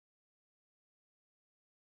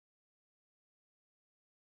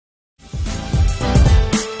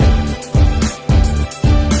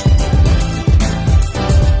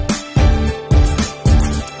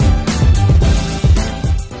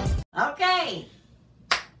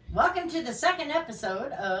Welcome to the second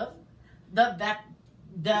episode of the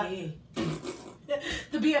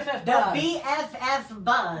B.F.F. The buzz. B.F.F.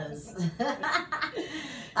 buzz. You're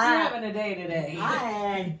having a day today.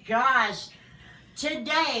 My gosh.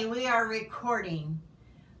 Today we are recording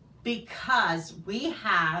because we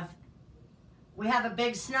have a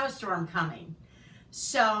big snowstorm coming.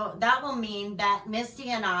 So that will mean that Misty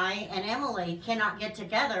and I and Emily cannot get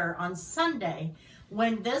together on Sunday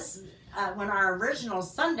when our original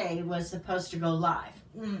Sunday was supposed to go live.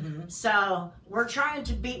 Mm-hmm. So we're trying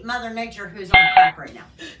to beat Mother Nature, who's on crack right now.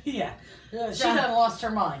 Yeah. She done lost her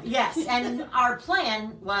mind. Yes, and our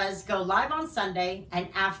plan was go live on Sunday, and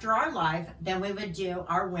after our live, then we would do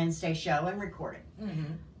our Wednesday show and record it.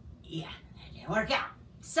 Mm-hmm. Yeah, that didn't work out.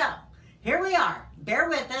 So here we are. Bear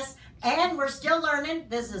with us, and we're still learning.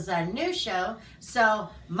 This is a new show. So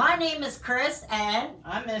my name is Chris, and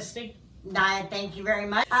I'm Misty. Thank you very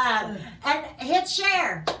much. And hit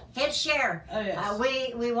share. Hit share. Oh, yes.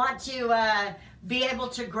 We want to be able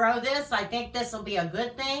to grow this. I think this will be a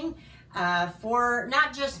good thing for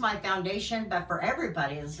not just my foundation, but for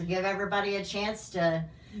everybody. This will give everybody a chance to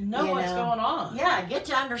know what's going on. Yeah, get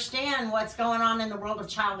to understand what's going on in the world of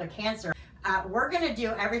childhood cancer. We're going to do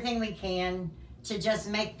everything we can to just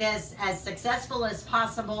make this as successful as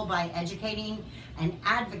possible by educating and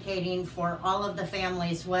advocating for all of the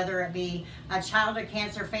families, whether it be a childhood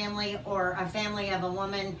cancer family or a family of a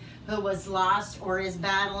woman who was lost or is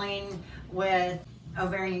battling with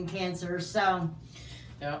ovarian cancer. So,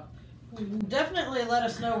 yeah, definitely let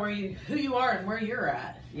us know who you are and where you're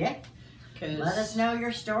at. Yeah, let us know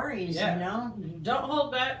your stories. Yeah. You know, don't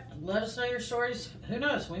hold back. Let us know your stories. Who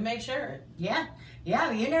knows? We may share it. Yeah.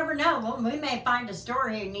 Yeah, you never know. Well, we may find a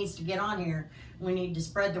story who needs to get on here. We need to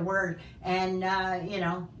spread the word. And,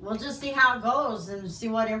 we'll just see how it goes and see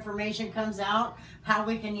what information comes out, how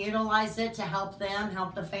we can utilize it to help them,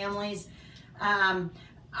 help the families.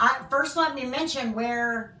 First, let me mention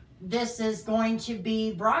where this is going to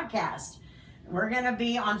be broadcast. We're going to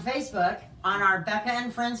be on Facebook on our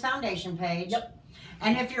Bekah Friends Foundation page. Yep.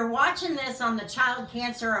 And if you're watching this on the Child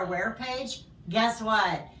Cancer Aware page, guess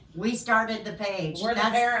what? We started the page. We're the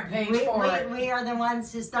parent page for it. We are the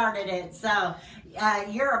ones who started it. So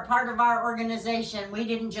you're a part of our organization. We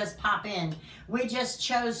didn't just pop in. We just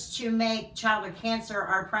chose to make childhood cancer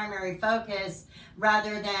our primary focus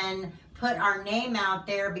rather than put our name out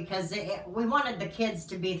there because we wanted the kids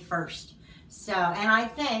to be first. So, and I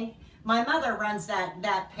think my mother runs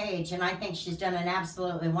that page, and I think she's done an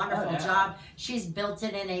absolutely wonderful job. She's built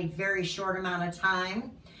it in a very short amount of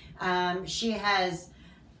time. She has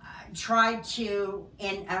tried to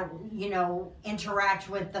interact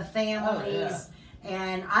with the families,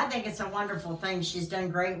 and I think it's a wonderful thing. She's done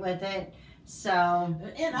great with it. So,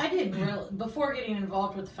 and I didn't before getting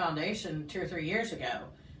involved with the foundation 2 or 3 years ago,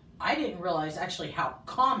 I didn't realize actually how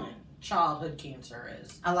common childhood cancer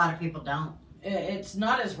is. A lot of people don't. It's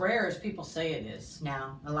not as rare as people say it is.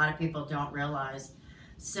 No, a lot of people don't realize.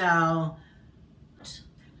 So,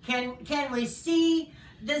 can we see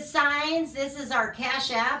the signs? This is our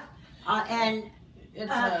CashApp. And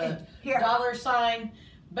it's a $sign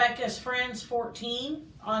Bekah's Friends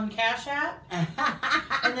 14 on CashApp.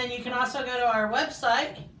 And then you can also go to our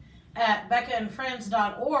website at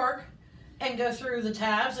bekahandfriends.org and go through the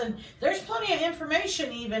tabs. And there's plenty of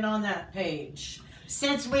information even on that page.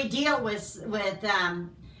 Since we deal with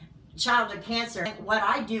childhood cancer, what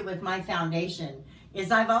I do with my foundation is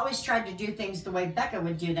I've always tried to do things the way Bekah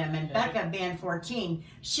would do them. And Bekah, being 14,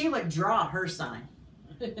 she would draw her sign.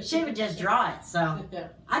 She would just draw it. So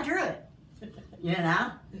I drew it,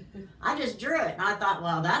 I just drew it. And I thought,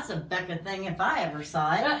 well, that's a Bekah thing if I ever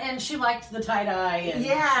saw it. And she liked the tie-dye.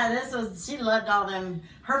 Yeah, she loved all them.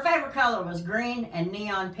 Her favorite color was green and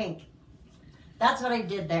neon pink. That's what I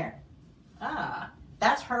did there.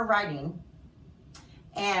 That's her writing.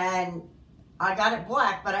 And I got it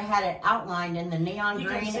black, but I had it outlined in the neon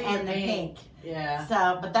green and the pink. Yeah.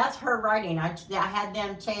 So, but that's her writing. I had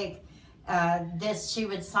them take this, she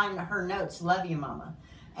would sign her notes, "Love you, Mama."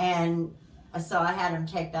 And so I had them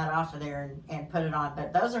take that off of there and put it on.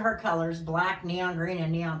 But those are her colors: black, neon green,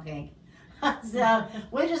 and neon pink. So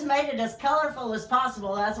we just made it as colorful as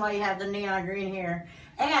possible. That's why you have the neon green here.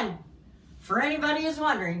 And for anybody who's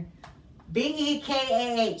wondering,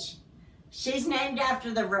 Bekah. She's named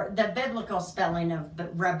after the biblical spelling of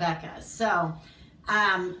Rebecca. So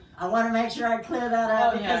I want to make sure I clear that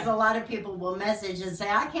up because a lot of people will message and say,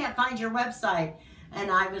 "I can't find your website." And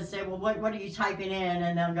I would say, "Well, what are you typing in?"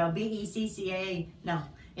 And they'll go, Becca. No,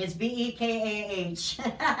 it's Bekah.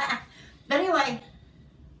 But anyway,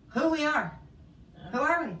 who we are. Who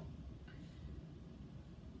are we?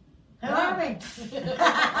 Who are me.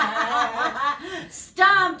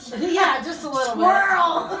 Stumped. Yeah, just a little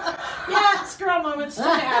Squirrel. bit. Yeah, squirrel moments.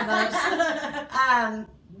 Still have those.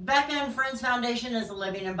 Bekah Friends Foundation is a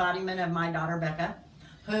living embodiment of my daughter, Bekah,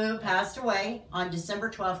 who passed away on December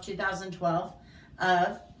 12, 2012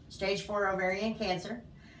 of stage 4 ovarian cancer.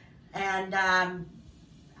 And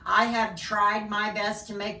I have tried my best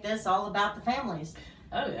to make this all about the families.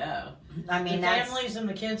 Oh, yeah. I mean, the families and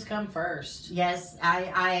the kids come first. Yes,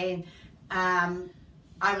 I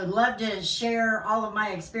would love to share all of my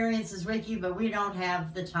experiences with you, but we don't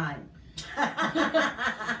have the time.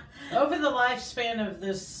 Over the lifespan of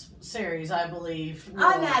this series, I believe,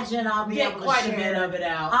 I imagine I'll be able to quite share a bit of it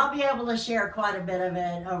out. I'll be able to share quite a bit of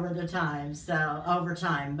it over time,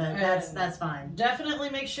 but that's fine. Definitely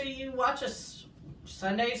make sure you watch us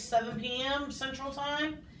Sundays 7 p.m. Central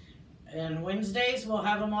Time, and Wednesdays we'll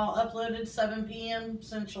have them all uploaded 7 p.m.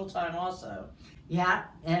 Central Time also. Yeah,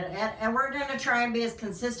 and we're going to try and be as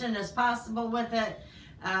consistent as possible with it.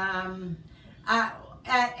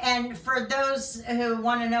 And for those who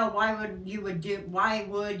want to know why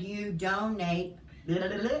would you donate?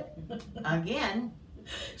 Again,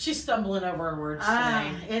 she's stumbling over her words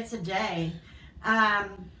today. It's a day.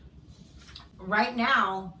 Right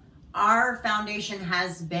now, our foundation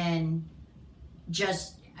has been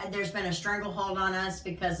there's been a stranglehold on us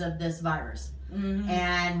because of this virus. Mm-hmm.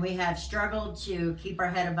 And we have struggled to keep our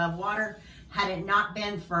head above water. Had it not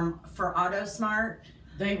been for AutoSmart,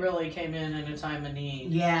 they really came in a time of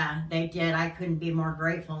need. Yeah, they did. I couldn't be more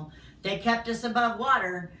grateful. They kept us above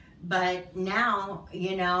water, but now,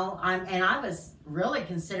 you know, I was really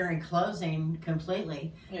considering closing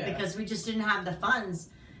completely because we just didn't have the funds.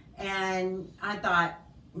 And I thought,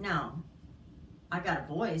 no, I got a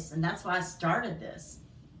voice, and that's why I started this.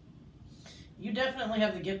 You definitely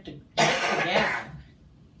have the gift of gab.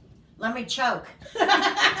 Let me choke.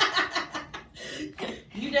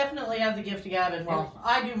 You definitely have the gift of gab, and well,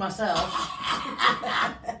 I do myself.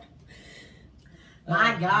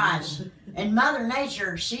 My gosh. And Mother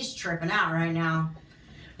Nature, she's tripping out right now.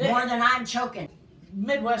 More than I'm choking.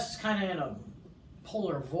 Midwest is kind of in a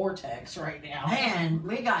polar vortex right now. Man,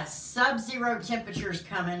 we got sub-zero temperatures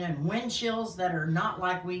coming and wind chills that are not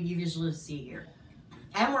like we usually see here.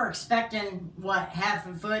 And we're expecting, what, half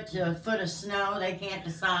a foot to a foot of snow. They can't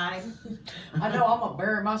decide. I know I'm going to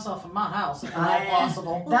bury myself in my house if at all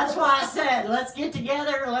possible. That's why I said, let's get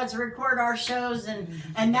together, let's record our shows,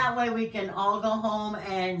 and that way we can all go home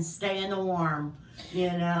and stay in the warm,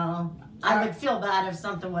 you know. I would feel bad if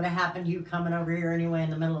something would have happened to you coming over here anyway in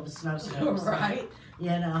the middle of a snowstorm. Right. So,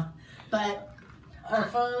 you know. But our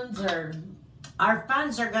funds are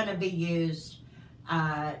going to be used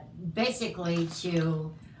basically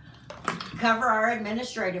to cover our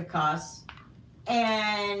administrative costs,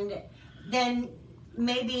 and then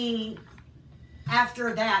maybe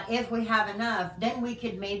after that, if we have enough, then we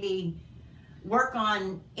could maybe work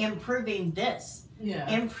on improving this,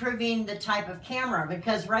 improving the type of camera,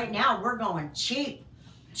 because right now we're going cheap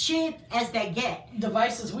as they get.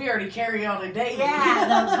 Devices we already carry on a day.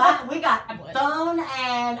 Yeah, we got phone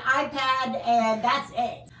and iPad, and that's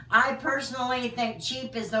it. I personally think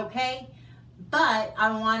cheap is okay, but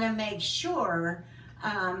I want to make sure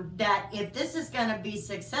that if this is going to be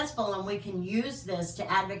successful and we can use this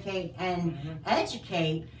to advocate and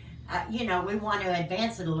educate, you know, we want to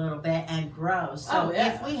advance it a little bit and grow. So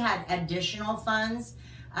if we had additional funds,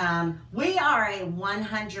 we are a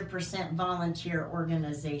 100% volunteer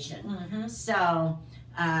organization. So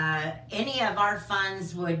any of our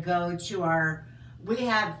funds would go to we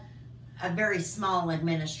have a very small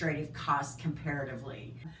administrative cost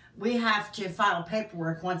comparatively. We have to file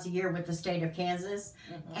paperwork once a year with the state of Kansas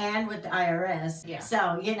and with the IRS. Yeah.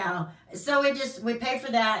 So, you know, so we pay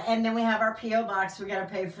for that, and then we have our P.O. box, we got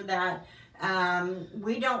to pay for that.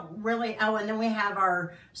 We don't really, and then we have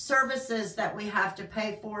our services that we have to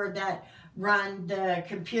pay for that run the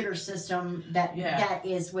computer system that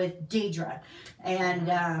is with Deidre.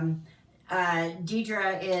 And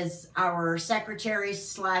Deidre is our secretary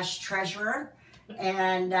 / treasurer,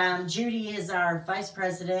 and Judy is our vice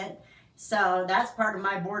president. So that's part of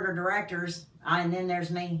my board of directors, and then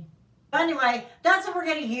there's me. But anyway, that's what we're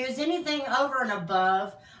going to use. Anything over and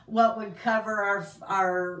above what would cover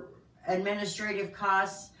our administrative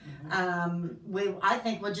costs, I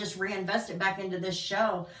think we'll just reinvest it back into this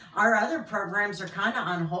show. Our other programs are kind of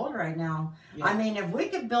on hold right now. Yeah. I mean, if we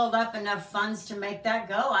could build up enough funds to make that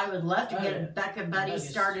go, I would love to get Bekah Buddies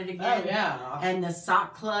started again. And the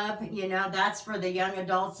sock club, you know, that's for the young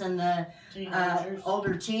adults and the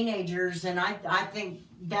older teenagers. And I think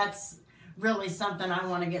that's really something I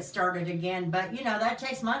want to get started again. But, you know, that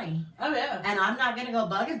takes money. Oh, yeah. And I'm not going to go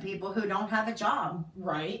bugging people who don't have a job.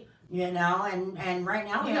 Right. You know, and right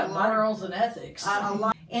now we have have a lot of morals and ethics. a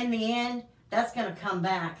lot. In the end, that's going to come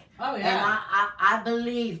back. Oh, yeah. And I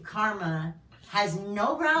believe karma has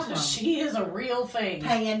no problem. She is a real thing.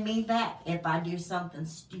 Paying me back if I do something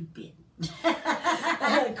stupid.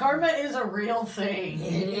 Karma is a real thing.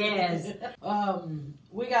 It is.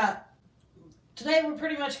 We got, today we're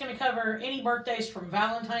pretty much going to cover any birthdays from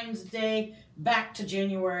Valentine's Day back to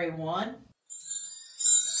January 1.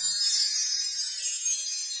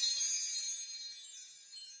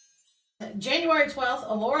 January 12th,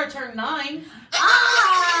 Alora turned 9.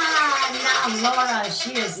 Now Laura,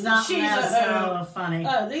 she is something so funny.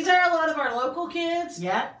 These are a lot of our local kids.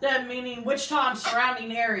 Yep. That meaning Wichita and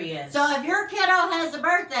surrounding areas. So if your kiddo has a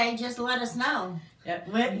birthday, just let us know. Yep.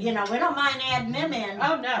 We don't mind adding them in.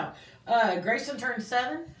 Oh, no. Grayson turned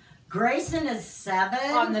 7. Grayson is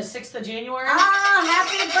 7. On the 6th of January. Oh,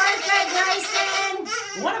 happy birthday, Grayson.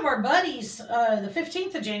 One of our buddies, the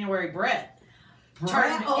 15th of January, Brett.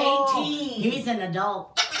 Turned 18. He's an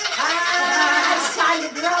adult. It's time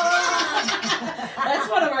to grow up. That's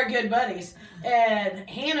one of our good buddies. And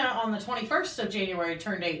Hannah on the 21st of January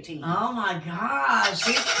turned 18. Oh my gosh,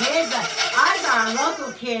 these kids, our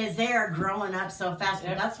local kids, they are growing up so fast.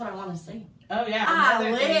 Yep. That's what I want to see. Oh yeah.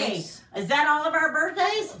 Is that all of our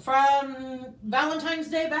birthdays? From Valentine's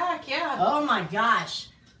Day back, yeah. Oh my gosh.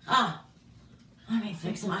 Let me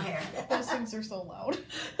fix my hair. Those things are so loud.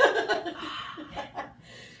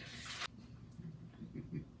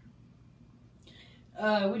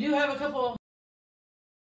 We do have a couple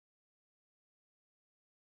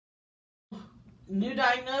new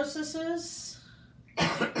diagnoses.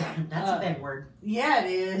 That's a big word. Yeah,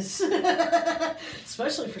 it is.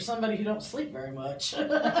 Especially for somebody who don't sleep very much.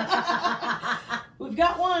 We've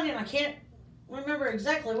got one, and I can't remember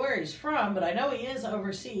exactly where he's from, but I know he is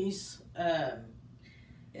overseas.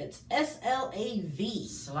 It's SLAV.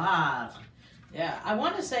 Slav. Yeah, I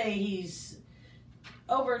want to say he's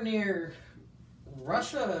over near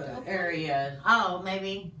Russia area. Oh,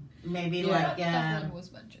 maybe like that one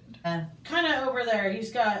was mentioned. Kind of over there.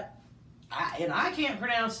 He's got, and I can't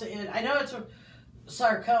pronounce it. I know it's a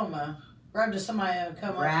sarcoma.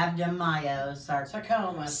 Rhabdomyosarcoma.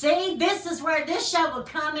 Sarcoma. See, this is where this show will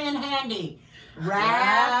come in handy.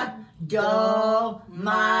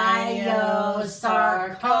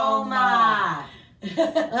 Rhabdomyosarcoma.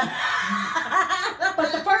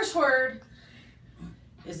 But the first word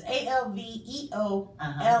is ALVEOLAR.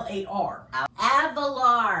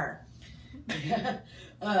 Avalar.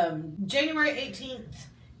 January 18th,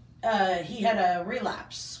 he had a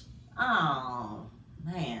relapse. Oh,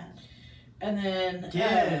 man. And then...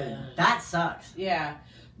 Dude, that sucks. Yeah.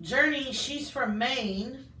 Journey, she's from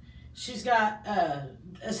Maine. She's got a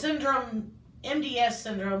syndrome, MDS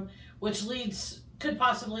syndrome, which could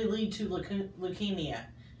possibly lead to leukemia.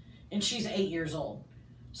 And she's 8 years old.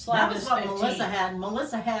 That was what 15. Melissa had.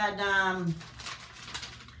 Melissa had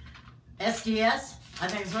SDS, I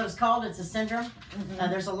think is what it's called. It's a syndrome. Mm-hmm.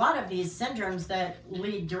 There's a lot of these syndromes that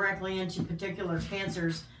lead directly into particular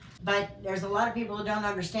cancers, but there's a lot of people who don't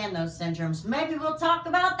understand those syndromes. Maybe we'll talk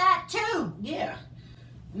about that too. Yeah.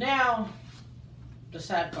 Now, the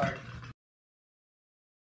sad part.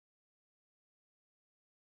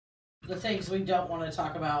 The things we don't want to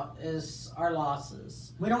talk about is our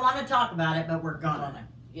losses. We don't want to talk about it, but we're gonna.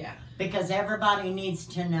 Yeah. Because everybody needs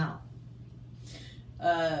to know.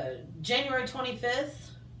 January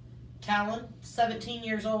 25th, Talon, 17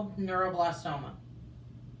 years old, neuroblastoma.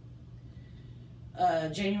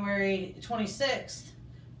 January 26th,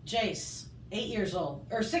 Jace, 6 years old,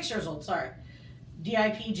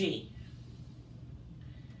 DIPG.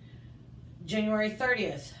 January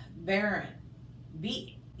 30th, Baron,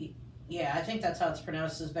 I think that's how it's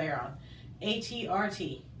pronounced, as Baron,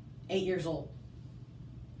 ATRT, 8 years old.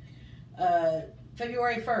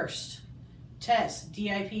 February 1st, Tess,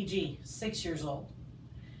 DIPG, 6 years old.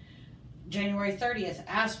 January 30th,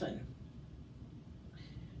 Aspen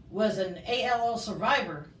was an ALL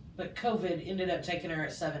survivor, but COVID ended up taking her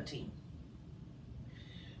at 17.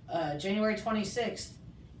 January 26th,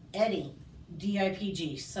 Eddie,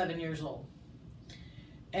 DIPG, 7 years old.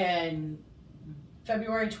 And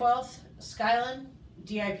February 12th, Skyland,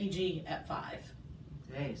 DIPG at 5.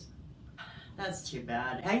 Jeez. That's too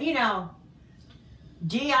bad. And you know,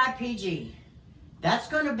 DIPG, that's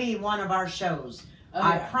going to be one of our shows.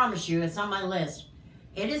 I promise you, it's on my list.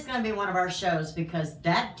 It is going to be one of our shows because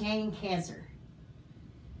that dang cancer,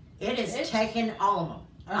 it is taking all of them.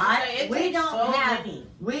 We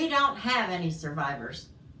don't have any survivors.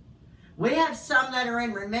 We have some that are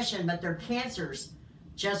in remission, but their cancers,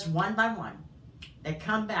 just one by one, they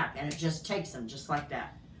come back, and it just takes them just like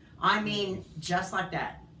that. I mean, just like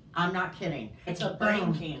that. I'm not kidding. It's a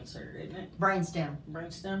brain cancer, isn't it? Brainstem.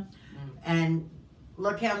 Brainstem. And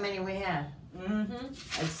look how many we had.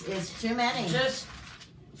 Mm-hmm. It's too many. Just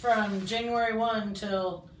from January 1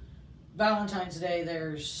 till Valentine's Day,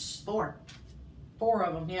 there's 4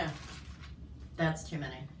 of them, yeah. That's too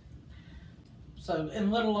many. So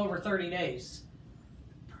in little over 30 days.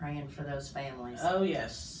 Praying for those families. Oh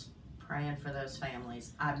yes. Praying for those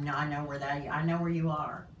families. I know where you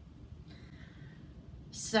are.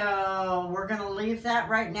 So we're gonna leave that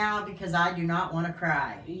right now because I do not want to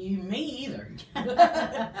cry. Me either.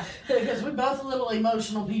 Because we're both a little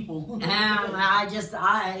emotional people. I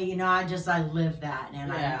live that,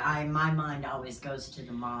 and Yeah. my mind always goes to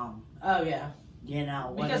the mom. Oh yeah. You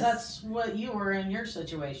know, because that's what you were in your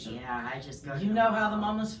situation. Yeah, I just go. You know how the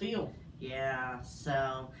mamas feel. Yeah.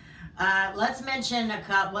 So, let's mention a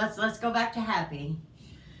couple. Let's go back to Happy.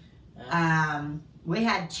 We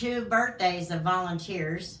had 2 birthdays of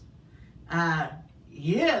volunteers.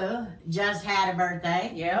 You just had a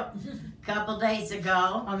birthday. Yep. Couple days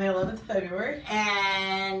ago. On the 11th of February.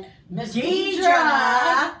 And Miss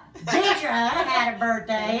Deidre had a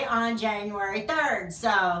birthday on January 3rd.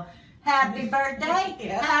 So, happy birthday.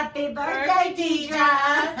 Yeah. Happy birthday, Deidre.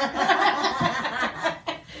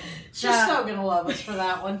 She's so going to love us for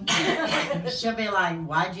that one. She'll be like,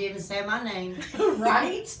 why'd you even say my name?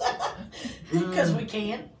 Right? Because we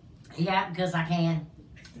can. Yeah, because I can.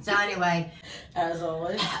 So anyway. As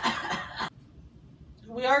always.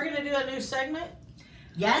 We are going to do a new segment.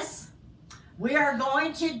 Yes. We are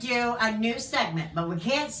going to do a new segment, but we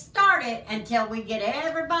can't start it until we get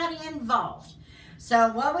everybody involved.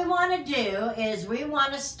 So what we want to do is we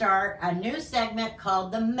want to start a new segment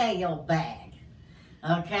called the mailbag.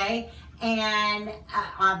 Okay, and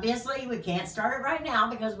obviously we can't start it right now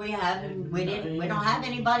because we don't have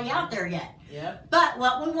anybody out there yet. Yep. But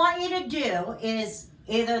what we want you to do is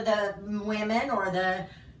either the women or the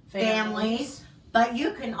families, but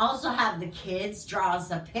you can also have the kids draw us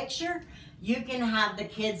a picture. You can have the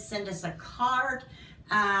kids send us a card,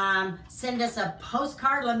 send us a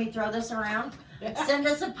postcard. Let me throw this around. Send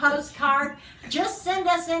us a postcard. Just send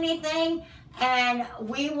us anything, and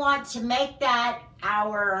we want to make that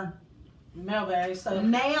our mailbag,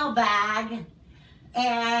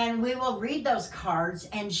 and we will read those cards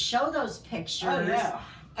and show those pictures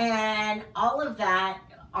and all of that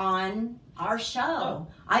on our show. Oh.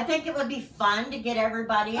 I think it would be fun to get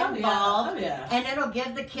everybody involved, yeah. And it'll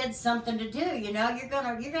give the kids something to do. You know, you're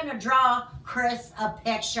gonna draw Chris a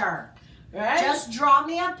picture. Right? Just draw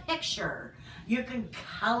me a picture. You can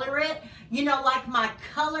color it. You know, like my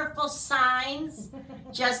colorful signs.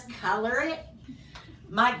 Just color it.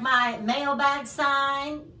 Like my mailbag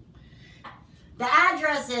sign. The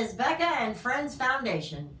address is Bekah and Friends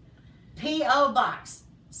Foundation. P.O. Box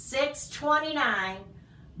 629,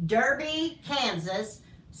 Derby, Kansas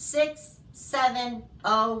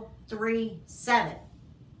 67037.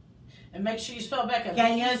 And make sure you spell Bekah.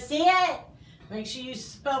 Can you see it? Make sure you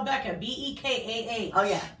spell Bekah. B-E-K-A-H. Oh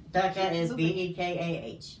yeah, Bekah is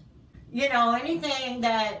B-E-K-A-H. You know, anything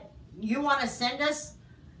that you want to send us,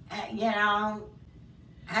 you know,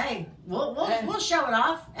 hey, we'll show it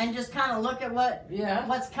off and just kind of look at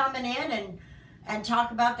what's coming in and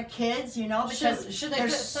talk about the kids, you know, because should they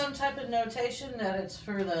put some type of notation that it's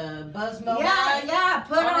for the buzz mailbag? Yeah,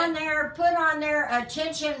 put on their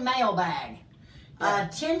attention mailbag. Yeah.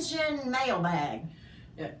 Attention mailbag.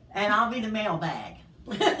 Yeah. And I'll be the mailbag.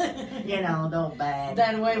 You know, the old bag.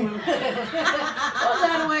 That way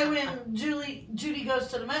when Judy goes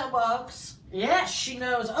to the mailbox, yeah, she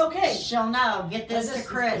knows, okay, she'll know, get this to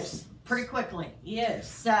Chris pretty quickly.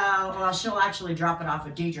 Yes. So, well, she'll actually drop it off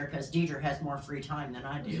with Deidre because Deidre has more free time than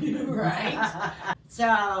I do. Right.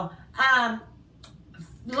 So,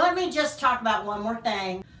 let me just talk about one more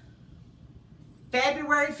thing.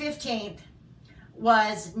 February 15th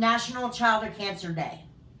was National Childhood Cancer Day.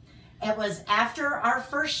 It was after our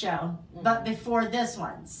first show, but before this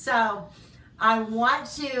one. So I want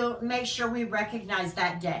to make sure we recognize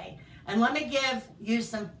that day. And let me give you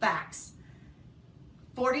some facts.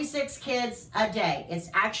 46 kids a day. It's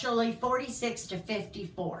actually 46 to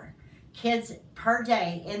 54 kids per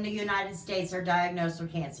day in the United States are diagnosed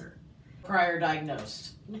with cancer. Prior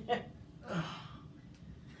diagnosed.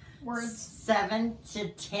 Words. 7 to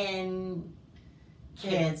 10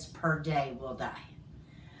 kids per day will die.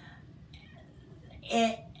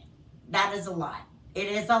 That is a lot. It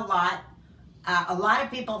is a lot. A lot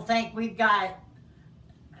of people think we've got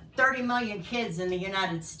 30 million kids in the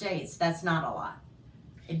United States. That's not a lot.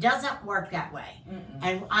 It doesn't work that way.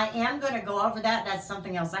 And I am going to go over that. That's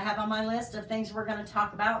something else I have on my list of things we're going to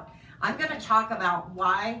talk about. I'm going to talk about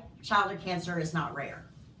why childhood cancer is not rare.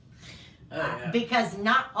 Because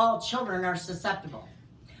not all children are susceptible.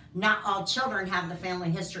 Not all children have the family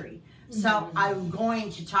history. So I'm going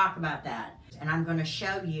to talk about that. And I'm going to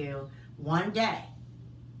show you one day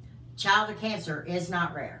childhood cancer is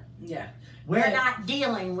not rare. Yeah. We're not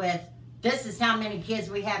dealing with this is how many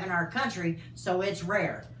kids we have in our country, so it's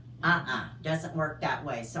rare. Doesn't work that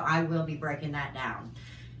way. So I will be breaking that down.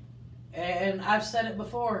 And I've said it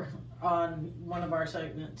before on one of our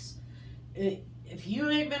segments. If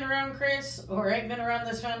you ain't been around Chris or ain't been around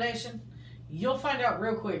this foundation, you'll find out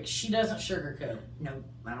real quick she doesn't sugarcoat. No,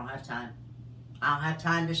 I don't have time. I don't have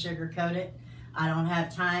time to sugarcoat it. I don't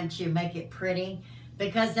have time to make it pretty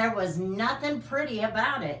because there was nothing pretty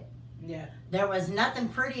about it. Yeah. There was nothing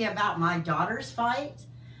pretty about my daughter's fight.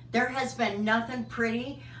 There has been nothing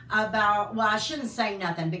pretty about, well, I shouldn't say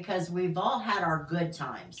nothing because we've all had our good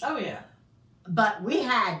times. Oh, yeah. But we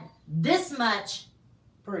had this much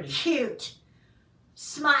pretty cute,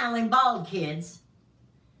 smiling, bald kids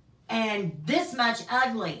and this much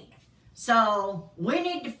ugly. So we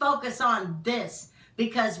need to focus on this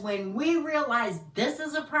because when we realize this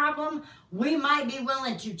is a problem, we might be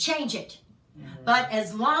willing to change it. But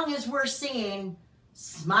as long as we're seeing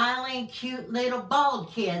smiling, cute little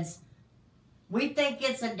bald kids, we think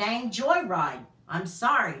it's a dang joyride. I'm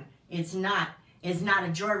sorry, it's not. It's not a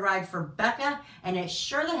joyride for Bekah, and it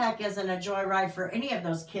sure the heck isn't a joyride for any of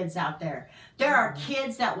those kids out there. There are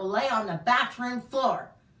kids that will lay on the bathroom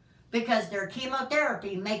floor because their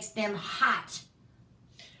chemotherapy makes them hot.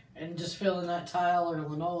 And just feeling that tile or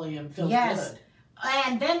linoleum feels good.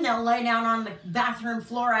 And then they'll lay down on the bathroom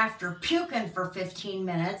floor after puking for 15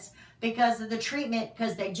 minutes because of the treatment,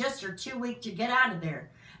 because they just are too weak to get out of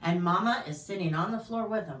there. And mama is sitting on the floor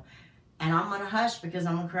with them. And I'm going to hush because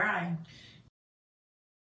I'm going to cry.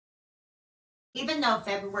 Even though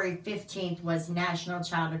February 15th was National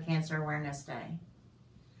Childhood Cancer Awareness Day,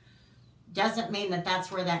 doesn't mean that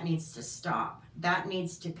that's where that needs to stop. That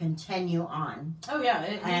needs to continue on. Oh, yeah.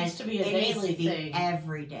 It needs to be a daily thing.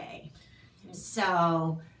 Every day.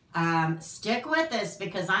 So stick with us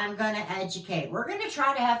because I'm going to educate. We're going to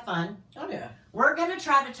try to have fun. Oh, yeah. We're going to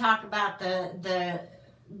try to talk about the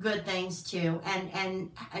good things too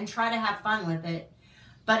and try to have fun with it.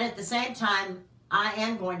 But at the same time, I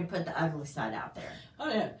am going to put the ugly side out there. Oh,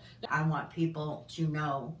 yeah. I want people to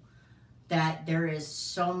know that there is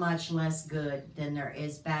so much less good than there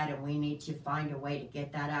is bad, and we need to find a way to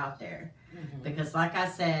get that out there. Because like I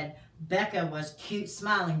said, Bekah was cute,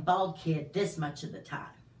 smiling, bald kid this much of the time.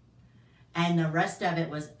 And the rest of it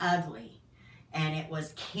was ugly. And it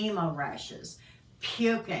was chemo rashes,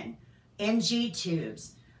 puking, NG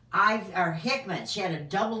tubes, Hickman. She had a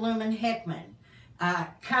double lumen Hickman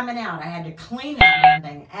coming out. I had to clean that damn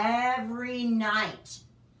thing every night.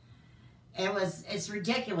 It's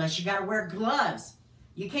ridiculous. You got to wear gloves.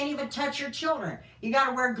 You can't even touch your children. You got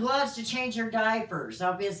to wear gloves to change your diapers.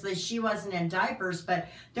 Obviously, she wasn't in diapers, but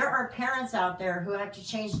there are parents out there who have to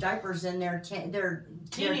change diapers in their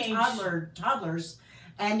toddlers,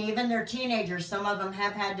 and even their teenagers. Some of them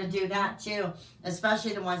have had to do that too,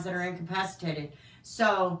 especially the ones that are incapacitated.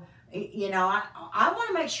 So, you know, I want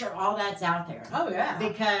to make sure all that's out there. Oh, yeah.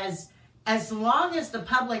 Because as long as the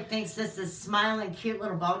public thinks this is smiling, cute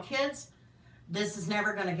little bald kids, this is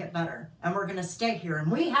never going to get better. And we're going to stay here. And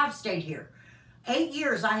we have stayed here. 8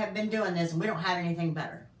 years I have been doing this, and we don't have anything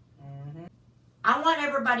better. I want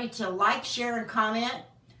everybody to like, share, and comment.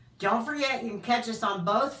 Don't forget, you can catch us on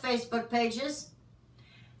both Facebook pages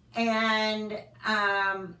and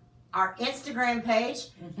our Instagram page.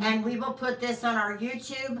 And we will put this on our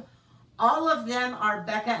YouTube. All of them are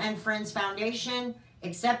Bekah and Friends Foundation,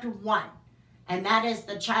 except one. And that is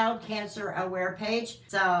the Child Cancer Aware page.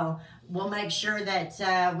 So we'll make sure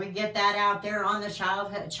that we get that out there on the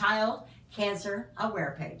Child Cancer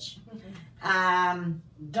Aware page.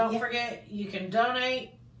 Don't forget, you can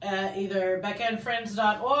donate at either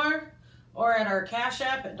bekahandfriends.org or at our Cash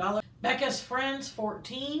App at Bekah's Friends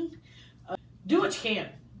 14. Do what you can.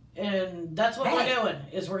 And that's what we're doing,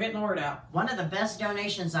 is we're getting the word out. One of the best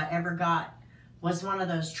donations I ever got was one of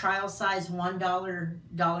those trial size $1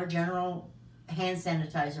 Dollar General hand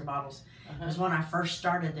sanitizer bottles. It was when I first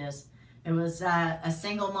started this. It was a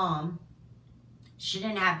single mom. She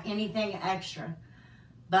didn't have anything extra,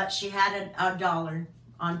 but she had a dollar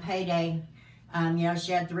on payday. You know,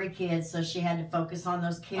 she had 3 kids, so she had to focus on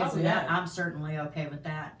those kids. Oh, yeah. And I'm certainly okay with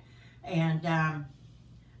that. And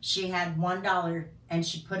she had $1, and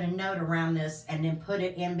she put a note around this and then put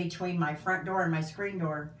it in between my front door and my screen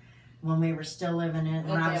door when we were still living in,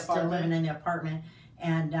 when I was still living in the apartment.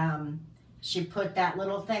 And she put that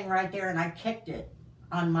little thing right there, and I kicked it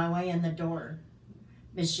on my way in the door.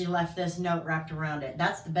 But she left this note wrapped around it.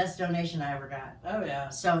 That's the best donation I ever got. Oh, yeah.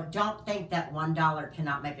 So don't think that $1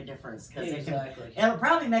 cannot make a difference. Because exactly. it'll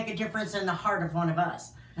probably make a difference in the heart of one of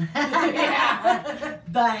us. Yeah.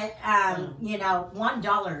 But, you know,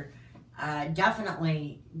 $1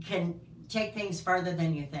 definitely can take things further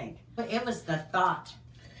than you think. But it was the thought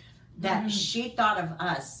that she thought of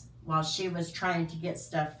us while she was trying to get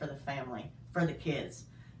stuff for the family, for the kids,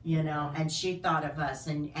 you know, and she thought of us.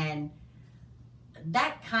 And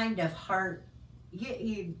that kind of heart, no.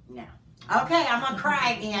 Okay, I'm going to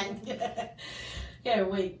cry again. Yeah,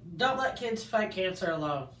 don't let kids fight cancer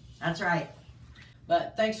alone. That's right.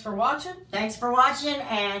 But thanks for watching. Thanks for watching,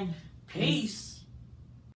 and peace.